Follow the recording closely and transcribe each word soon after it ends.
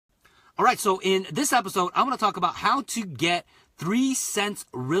All right, so in this episode, I'm going to talk about how to get 3 cents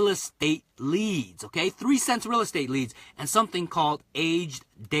real estate leads, okay? 3 cents real estate leads and something called aged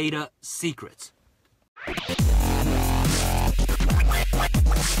data secrets.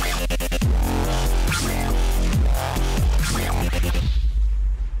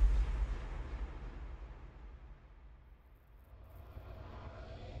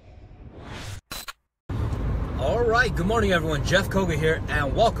 All right, good morning everyone. Jeff Koga here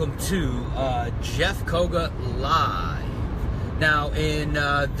and welcome to Jeff Koga Live. Now in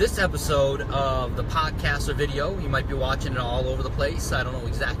this episode of the podcast or video, you might be watching it all over the place. I don't know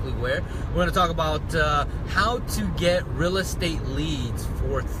exactly where. We're going to talk about how to get real estate leads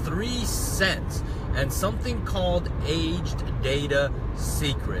for 3 cents and something called aged data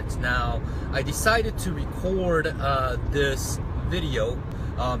secrets. Now I decided to record this video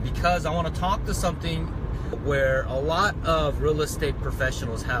because I want to talk to something where a lot of real estate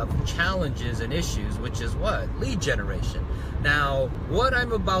professionals have challenges and issues, which is what? Lead generation. Now, what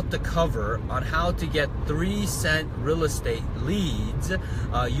I'm about to cover on how to get 3 cent real estate leads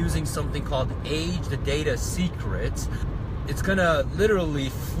using something called aged data secrets, it's gonna literally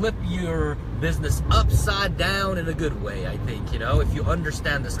flip your business upside down in a good way, I think, if you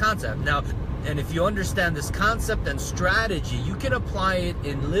understand this concept. Now, and if you understand this concept and strategy, you can apply it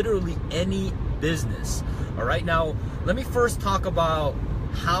in literally any business. All right, now let me first talk about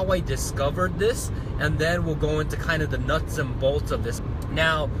how I discovered this, and then we'll go into kind of the nuts and bolts of this.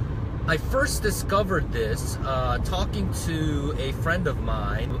 Now, I first discovered this talking to a friend of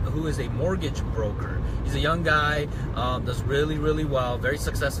mine who is a mortgage broker. He's a young guy, does really well, very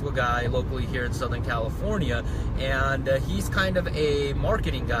successful guy locally here in Southern California, and he's kind of a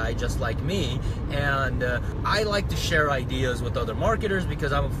marketing guy just like me, and I like to share ideas with other marketers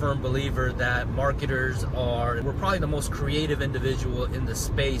because I'm a firm believer that marketers we're probably the most creative individual in the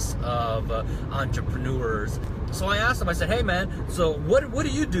space of entrepreneurs. So I asked him, I said, hey man, so what do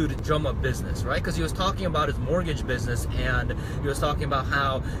you do to drum up business, right? Because he was talking about his mortgage business, and he was talking about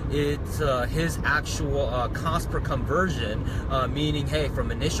how it's his actual cost per conversion, meaning, hey, from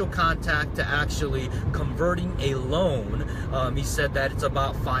initial contact to actually converting a loan, he said that it's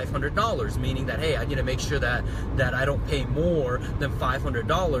about $500, meaning that, hey, I need to make sure that I don't pay more than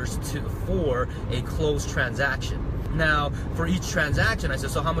 $500 for a closed transaction. Now, for each transaction, I said,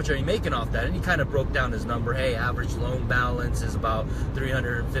 so how much are you making off that? And he kind of broke down his number. Hey, average loan balance is about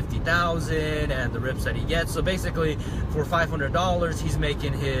 $350,000, and the rips that he gets. So basically, for $500, he's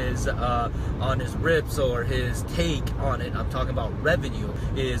making his on his rips, or his take on it, I'm talking about revenue,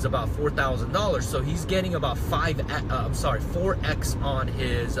 is about $4,000. So he's getting about 4x on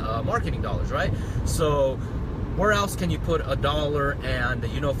his marketing dollars, right? So where else can you put $1 and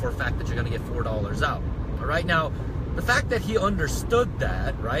you know for a fact that you're going to get $4 out? All right, now, the fact that he understood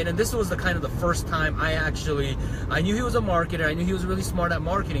that, right, and this was the kind of the first time I knew he was a marketer, I knew he was really smart at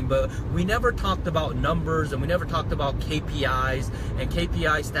marketing, but we never talked about numbers, and we never talked about KPIs, and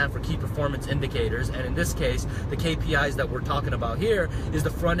KPIs stand for key performance indicators, and in this case, the KPIs that we're talking about here is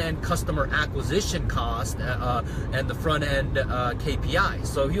the front-end customer acquisition cost and the front-end KPIs.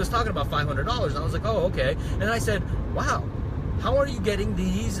 So he was talking about $500, and I was like, oh, okay, and I said, wow, how are you getting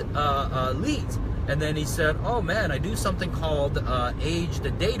these leads? And then he said, oh man, I do something called aged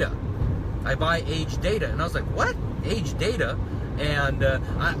data. I buy aged data. And I was like, what? Aged data? And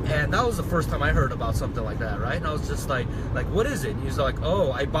that was the first time I heard about something like that, right? And I was just like, what is it? And he was like,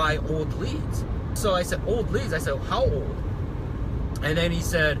 oh, I buy old leads. So I said, old leads? I said, how old? And then he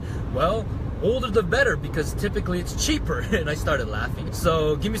said, well, older the better, because typically it's cheaper. And I started laughing.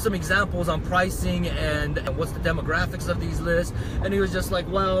 So give me some examples on pricing and what's the demographics of these lists. And he was just like,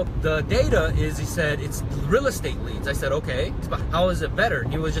 well, the data is, he said, it's real estate leads. I said, okay, how is it better?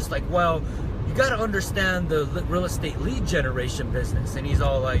 And he was just like, well, you got to understand the real estate lead generation business. And he's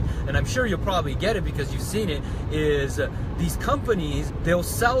all like, and I'm sure you'll probably get it because you've seen it, is these companies, they'll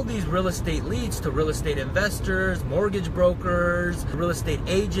sell these real estate leads to real estate investors, mortgage brokers, real estate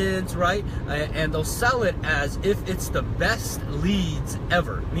agents, right? And they'll sell it as if it's the best leads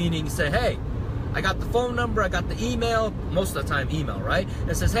ever, meaning say, hey, I got the phone number, I got the email, most of the time email, right?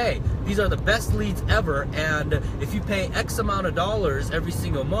 It says, hey, these are the best leads ever, and if you pay X amount of dollars every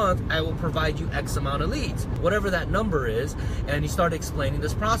single month, I will provide you X amount of leads, whatever that number is. And he started explaining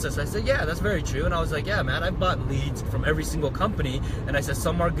this process. I said, yeah, that's very true. And I was like, yeah, man, I've bought leads from every single company, and I said,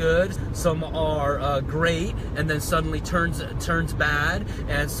 some are good, some are great, and then suddenly turns bad,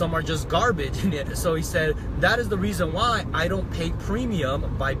 and some are just garbage. So he said, that is the reason why I don't pay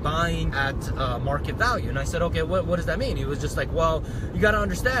premium by buying at market value. And I said, okay, what does that mean? He was just like, well, you got to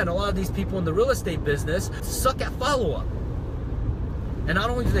understand, a lot of these people in the real estate business suck at follow-up. And not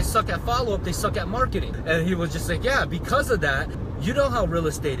only do they suck at follow-up, they suck at marketing. And he was just like, yeah, because of that, you know how real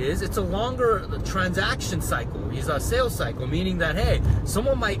estate is. It's a longer transaction cycle. It's a sales cycle, meaning that, hey,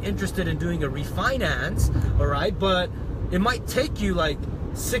 someone might be interested in doing a refinance, all right, but it might take you like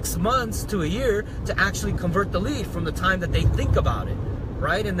 6 months to a year to actually convert the lead from the time that they think about it,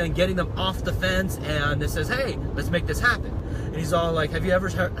 right? And then getting them off the fence, and it says, hey, let's make this happen. And he's all like, have you ever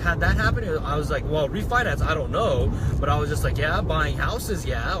had that happen? I was like, well, refinance, I don't know. But I was just like, yeah, buying houses,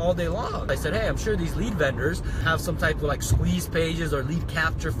 yeah, all day long. I said, hey, I'm sure these lead vendors have some type of like squeeze pages or lead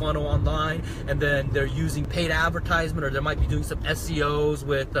capture funnel online, and then they're using paid advertisement, or they might be doing some SEOs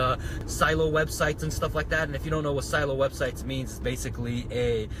with silo websites and stuff like that. And if you don't know what silo websites means, it's basically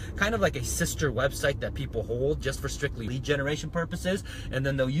a kind of like a sister website that people hold just for strictly lead generation purposes. And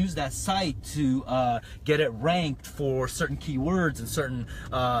then they'll use that site to get it ranked for certain keywords in certain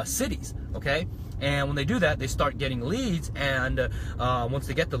cities, okay? And when they do that, they start getting leads, and once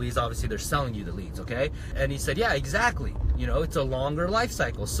they get the leads, obviously they're selling you the leads, okay? And he said, yeah, exactly. You know, it's a longer life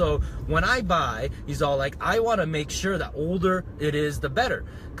cycle. So when I buy, he's all like, I want to make sure that older it is, the better.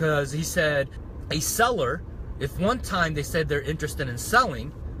 Because he said, a seller, if one time they said they're interested in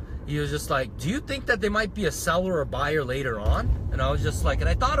selling, he was just like, do you think that they might be a seller or buyer later on? And I was just like, and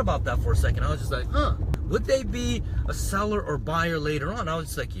I thought about that for a second. I was just like, huh, would they be a seller or buyer later on? I was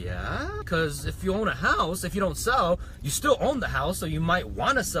just like, yeah, because if you own a house, if you don't sell, you still own the house, so you might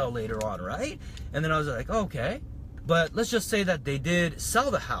want to sell later on, right? And then I was like, okay, but let's just say that they did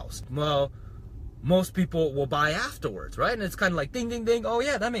sell the house. Well, most people will buy afterwards, right? And it's kind of like ding, ding, ding. Oh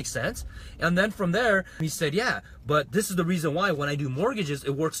yeah, that makes sense. And then from there, he said, yeah, but this is the reason why when I do mortgages,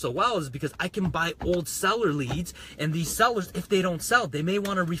 it works so well, is because I can buy old seller leads, and these sellers, if they don't sell, they may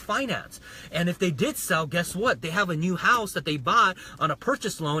want to refinance. And if they did sell, guess what? They have a new house that they bought on a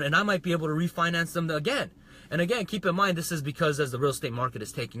purchase loan, and I might be able to refinance them again. And again, keep in mind, this is because as the real estate market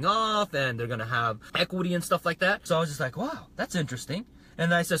is taking off and they're going to have equity and stuff like that. So I was just like, wow, that's interesting.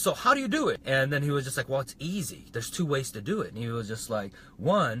 And I said, so how do you do it? And then he was just like, well, it's easy. There's 2 ways to do it. And he was just like,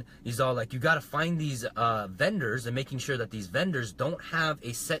 one, he's all like, you got to find these vendors and making sure that these vendors don't have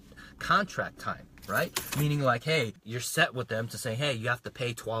a set contract time, right? Meaning like, hey, you're set with them to say, hey, you have to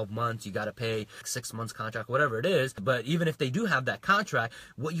pay 12 months, you got to pay 6 months contract, whatever it is. But even if they do have that contract,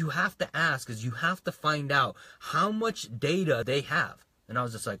 what you have to ask is you have to find out how much data they have. And I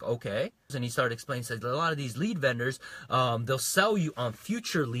was just like, okay. And he started explaining, said a lot of these lead vendors, they'll sell you on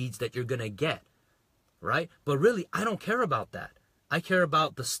future leads that you're going to get, right? But really, I don't care about that. I care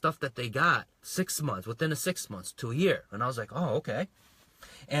about the stuff that they got 6 months, within a 6 months to a year. And I was like, oh, okay.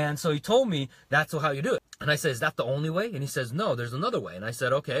 And so he told me that's how you do it. And I said, is that the only way? And he says, no, there's another way. And I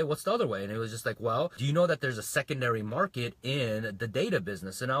said, okay, what's the other way? And he was just like, well, do you know that there's a secondary market in the data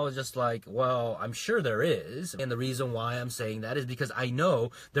business? And I was just like, well, I'm sure there is. And the reason why I'm saying that is because I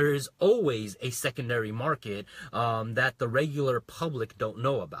know there is always a secondary market that the regular public don't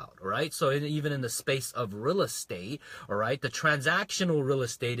know about, all right? So even in the space of real estate, all right, the transactional real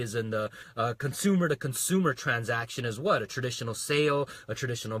estate is in the consumer-to-consumer transaction is what? A traditional sale, a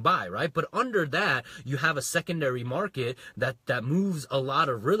traditional buy, right? But under that, you have a secondary market that moves a lot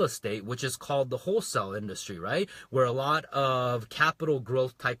of real estate, which is called the wholesale industry, right? Where a lot of capital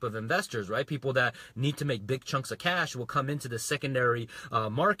growth type of investors, right? People that need to make big chunks of cash will come into the secondary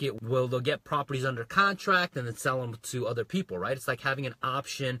market. They'll get properties under contract and then sell them to other people, right? It's like having an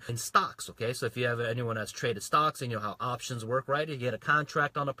option in stocks, okay? So if you have anyone that's traded stocks and you know how options work, right? You get a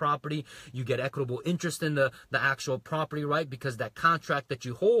contract on a property, you get equitable interest in the actual property, right? Because that contract that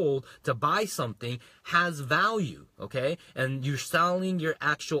you hold to buy something has value, okay? And you're selling your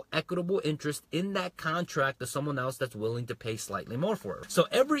actual equitable interest in that contract to someone else that's willing to pay slightly more for it. So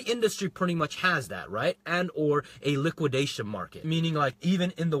every industry pretty much has that, right? And or a liquidation market, meaning like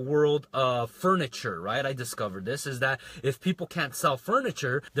even in the world of furniture, right? I discovered this is that if people can't sell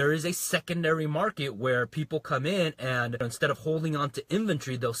furniture, there is a secondary market where people come in and instead of holding on to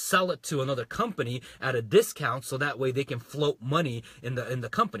inventory, they'll sell it to another company at a discount so that way they can float money in the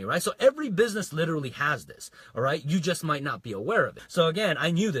company, right? So every business literally has this, all right? You just might not be aware of it. So again,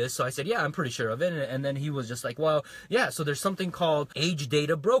 I knew this, so I said, yeah, I'm pretty sure of it. And then he was just like, well, yeah, so there's something called age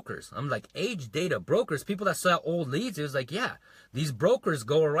data brokers. I'm like, age data brokers, people that sell old leads? He was like, yeah, these brokers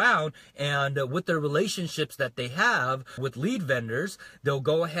go around and with their relationships that they have with lead vendors, they'll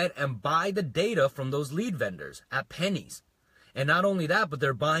go ahead and buy the data from those lead vendors at pennies. And not only that, but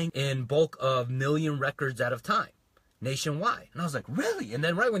they're buying in bulk of 1 million records at a time. nationwide. And I was like, really? And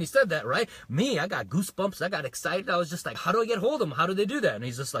then right when he said that, right, I got goosebumps. I got excited. I was just like, how do I get hold of them? How do they do that? And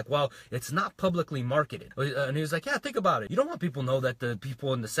he's just like, well, it's not publicly marketed. And he was like, yeah, think about it. You don't want people to know that the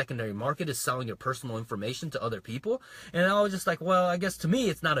people in the secondary market is selling your personal information to other people. And I was just like, well, I guess to me,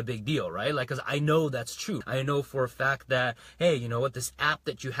 it's not a big deal, right? Like, because I know that's true. I know for a fact that, hey, you know what, this app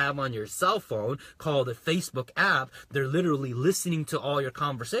that you have on your cell phone called the Facebook app, they're literally listening to all your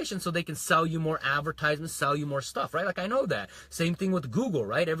conversations so they can sell you more advertisements, sell you more stuff, right? Like, I know that. Same thing with Google,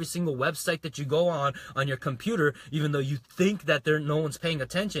 right? Every single website that you go on your computer, even though you think that no one's paying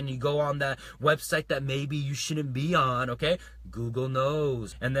attention, you go on that website that maybe you shouldn't be on, okay? Google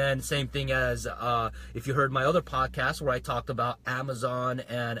knows. And then same thing as if you heard my other podcast where I talked about Amazon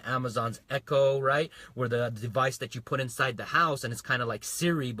and Amazon's Echo, right? Where the device that you put inside the house, and it's kind of like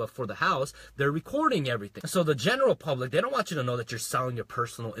Siri, but for the house, they're recording everything. So the general public, they don't want you to know that you're selling your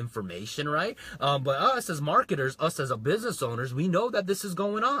personal information, right? But us as marketers, us as a business owners, we know that this is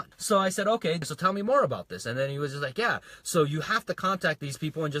going on. So I said, okay, so tell me more about this. And then he was just like, yeah, so you have to contact these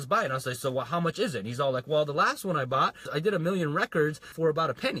people and just buy it. And I was like, so how much is it? And he's all like, well, the last one I bought, I did 1 million records for about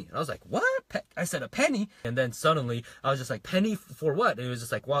a penny. And I was like, what? I said, a penny? And then suddenly I was just like, penny for what? And he was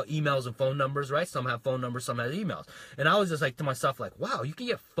just like, well, emails and phone numbers, right? Some have phone numbers, some have emails. And I was just like to myself, like, wow, you can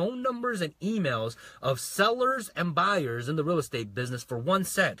get phone numbers and emails of sellers and buyers in the real estate business for 1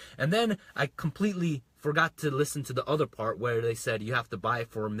 cent. And then I completely forgot to listen to the other part where they said you have to buy it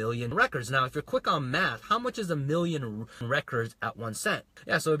for 1 million records. Now, if you're quick on math, how much is 1 million records at 1 cent?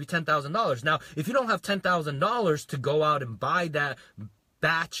 Yeah, so it'd be $10,000. Now, if you don't have $10,000 to go out and buy that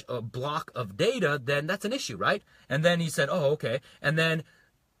batch or block of data, then that's an issue, right? And then he said, oh, okay. And then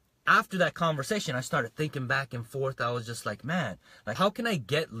after that conversation, I started thinking back and forth. I was just like, man, like, how can I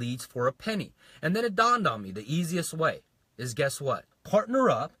get leads for a penny? And then it dawned on me, the easiest way is, guess what?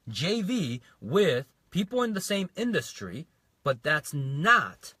 Partner up, JV, with people in the same industry, but that's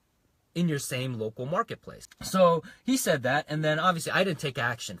not in your same local marketplace. So he said that, and then obviously I didn't take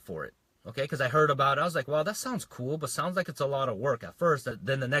action for it. Okay, because I heard about it. I was like, well, that sounds cool, but sounds like it's a lot of work at first.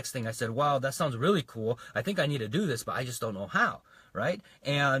 Then the next thing I said, wow, that sounds really cool. I think I need to do this, but I just don't know how, right?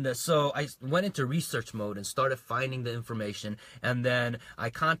 And so I went into research mode and started finding the information. And then I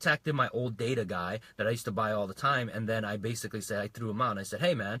contacted my old data guy that I used to buy all the time. And then I basically said, I threw him out. And I said,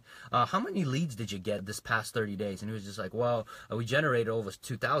 hey, man, how many leads did you get this past 30 days? And he was just like, well, we generated over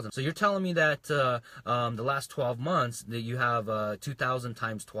 2,000. So you're telling me that the last 12 months that you have 2,000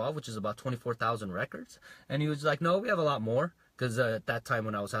 times 12, which is about 24,000 records? And he was like, no, we have a lot more. Because at that time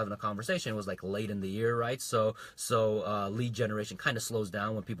when I was having a conversation, it was like late in the year, right? So lead generation kind of slows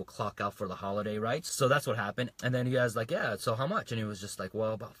down when people clock out for the holiday, right? So that's what happened. And then he was like, yeah, so how much? And he was just like,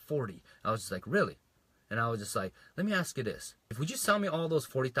 well, about 40. I was just like, really? And I was just like, let me ask you this. Would you sell me all those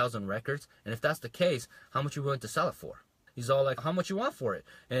 40,000 records? And if that's the case, how much are you willing to sell it for? He's all like, how much you want for it?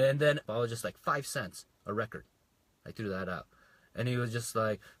 And then I was just like, 5 cents a record. I threw that out. And he was just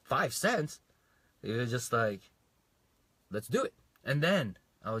like, 5 cents? He was just like, let's do it. And then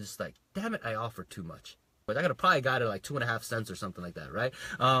I was just like, damn it, I offered too much. But I could have probably got it like 2.5 cents or something like that, right?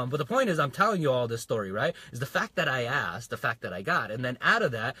 But the point is, I'm telling you all this story, right? Is the fact that I asked, the fact that I got. And then out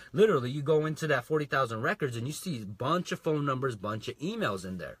of that, literally, you go into that 40,000 records and you see a bunch of phone numbers, bunch of emails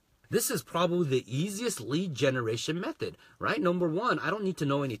in there. This is probably the easiest lead generation method, right? Number one, I don't need to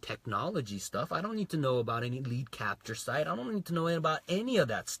know any technology stuff. I don't need to know about any lead capture site. I don't need to know about any of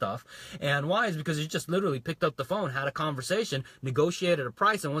that stuff. And why? Is because you just literally picked up the phone, had a conversation, negotiated a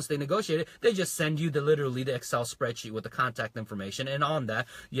price, and once they negotiate it, they just send you the Excel spreadsheet with the contact information. And on that,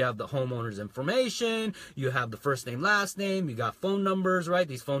 you have the homeowner's information, you have the first name, last name, you got phone numbers, right?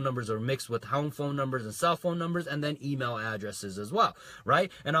 These phone numbers are mixed with home phone numbers and cell phone numbers, and then email addresses as well, right?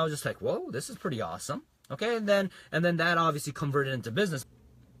 And I was just like, whoa, this is pretty awesome. Okay, and then that obviously converted into business.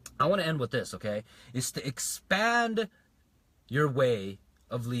 I want to end with this, okay, is to expand your way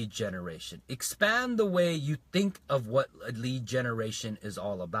of lead generation. Expand the way you think of what lead generation is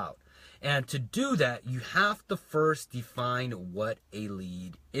all about. And to do that, you have to first define what a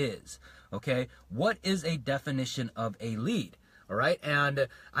lead is, okay? What is a definition of a lead? All right, and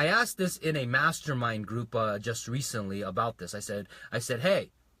I asked this in a mastermind group just recently about this. I said,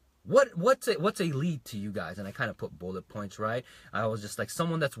 hey, what's a lead to you guys? And I kind of put bullet points, right? I was just like,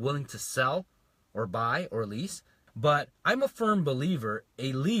 someone that's willing to sell or buy or lease. But I'm a firm believer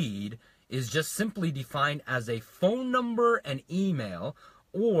a lead is just simply defined as a phone number and email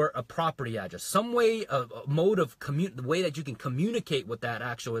or a property address, some way, a mode of the way that you can communicate with that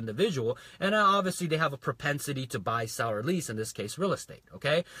actual individual. And obviously they have a propensity to buy, sell, or lease, in this case, real estate,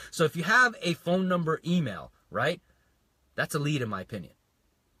 okay? So if you have a phone number, email, right, that's a lead in my opinion.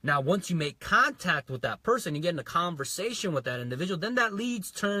 Now, once you make contact with that person, you get in a conversation with that individual, then that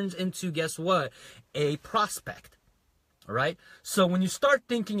leads turns into, guess what? A prospect. All right. So when you start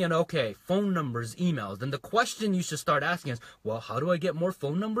thinking in, okay, phone numbers, emails, then the question you should start asking is, well, how do I get more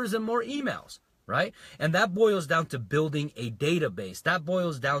phone numbers and more emails? Right? And that boils down to building a database. That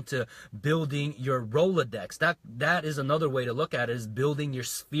boils down to building your Rolodex. That is another way to look at it, is building your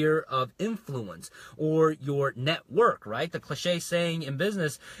sphere of influence or your network, right? The cliche saying in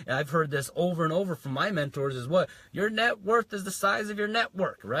business, and I've heard this over and over from my mentors, is what? Your net worth is the size of your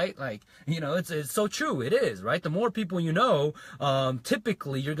network, right? Like, you know, it's so true. It is, right? The more people you know,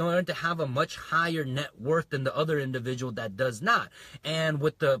 typically you're going to have a much higher net worth than the other individual that does not. And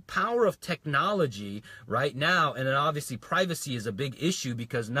with the power of technology right now, and then obviously privacy is a big issue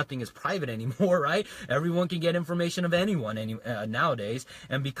because nothing is private anymore, right? Everyone can get information of anyone nowadays.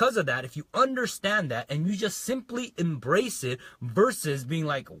 And because of that, if you understand that and you just simply embrace it versus being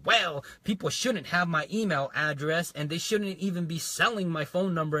like, well, people shouldn't have my email address and they shouldn't even be selling my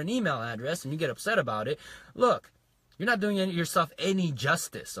phone number and email address, and you get upset about it. Look, you're not doing yourself any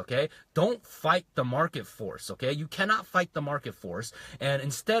justice, okay? Don't fight the market force, okay? You cannot fight the market force. And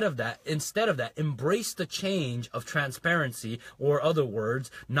instead of that, embrace the change of transparency, or other words,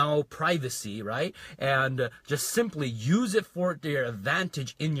 now privacy, right? And just simply use it for their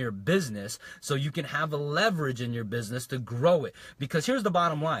advantage in your business so you can have a leverage in your business to grow it. Because here's the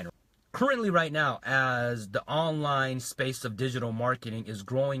bottom line. Currently right now, as the online space of digital marketing is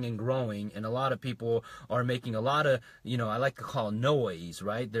growing and growing, and a lot of people are making a lot of, you know, I like to call noise,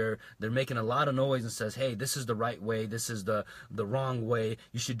 right? They're making a lot of noise and says, hey, this is the right way, this is the wrong way,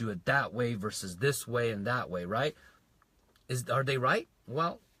 you should do it that way versus this way and that way, right? Are they right?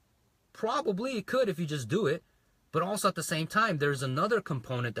 Well, probably it could if you just do it. But also at the same time, there's another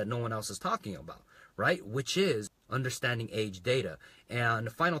component that no one else is talking about, right? Which is understanding age data.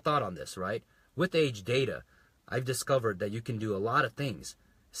 And final thought on this, right? With age data, I've discovered that you can do a lot of things,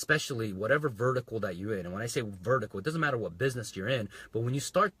 especially whatever vertical that you're in. And when I say vertical, it doesn't matter what business you're in, but when you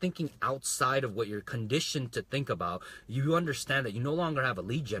start thinking outside of what you're conditioned to think about, you understand that you no longer have a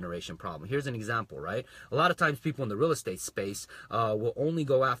lead generation problem. Here's an example, right? A lot of times people in the real estate space will only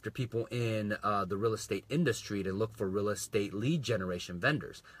go after people in the real estate industry to look for real estate lead generation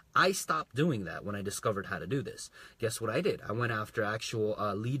vendors. I stopped doing that when I discovered how to do this. Guess what I did? I went after actual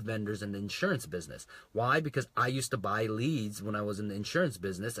lead vendors in the insurance business. Why? Because I used to buy leads when I was in the insurance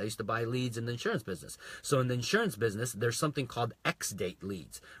business. I used to buy leads in the insurance business. So in the insurance business, there's something called X-date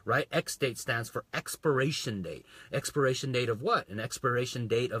leads, right? X-date stands for expiration date. Expiration date of what? An expiration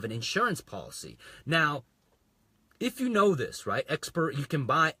date of an insurance policy. Now, if you know this, right, you can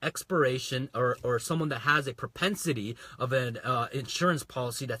buy expiration or someone that has a propensity of an insurance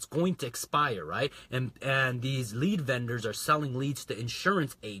policy that's going to expire, right? And these lead vendors are selling leads to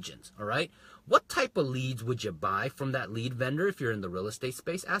insurance agents, all right? What type of leads would you buy from that lead vendor if you're in the real estate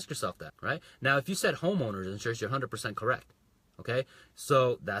space? Ask yourself that, right? Now, if you said homeowners insurance, you're 100% correct. Okay,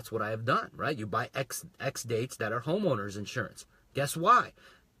 so that's what I have done, right? You buy X dates that are homeowners insurance. Guess why?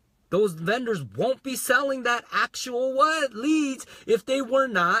 Those vendors won't be selling that actual leads if they were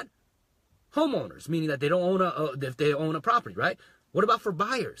not homeowners, meaning that they don't own if they own a property, right? What about for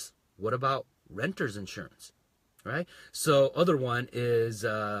buyers? What about renters insurance, right? So other one is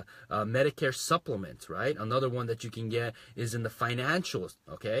Medicare supplements, right? Another one that you can get is in the financial,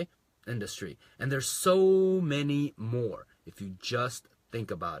 okay, industry. And there's so many more if you just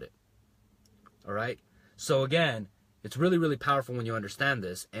think about it, all right? So again, it's really, really powerful when you understand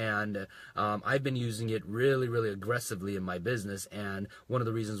this, and I've been using it really, really aggressively in my business, and one of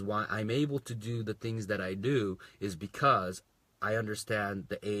the reasons why I'm able to do the things that I do is because I understand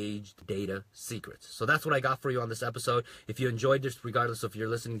the age data secrets. So that's what I got for you on this episode. If you enjoyed this, regardless if you're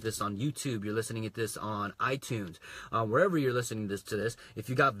listening to this on YouTube, you're listening to this on iTunes, wherever you're listening to this, if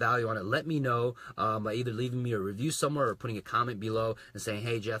you got value on it, let me know by either leaving me a review somewhere or putting a comment below and saying,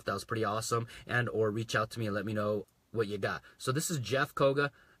 hey, Jeff, that was pretty awesome, and or reach out to me and let me know what you got. So this is Jeff Koga,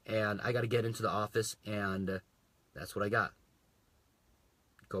 and I got to get into the office, and that's what I got.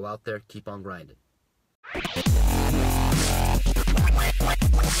 Go out there, keep on grinding.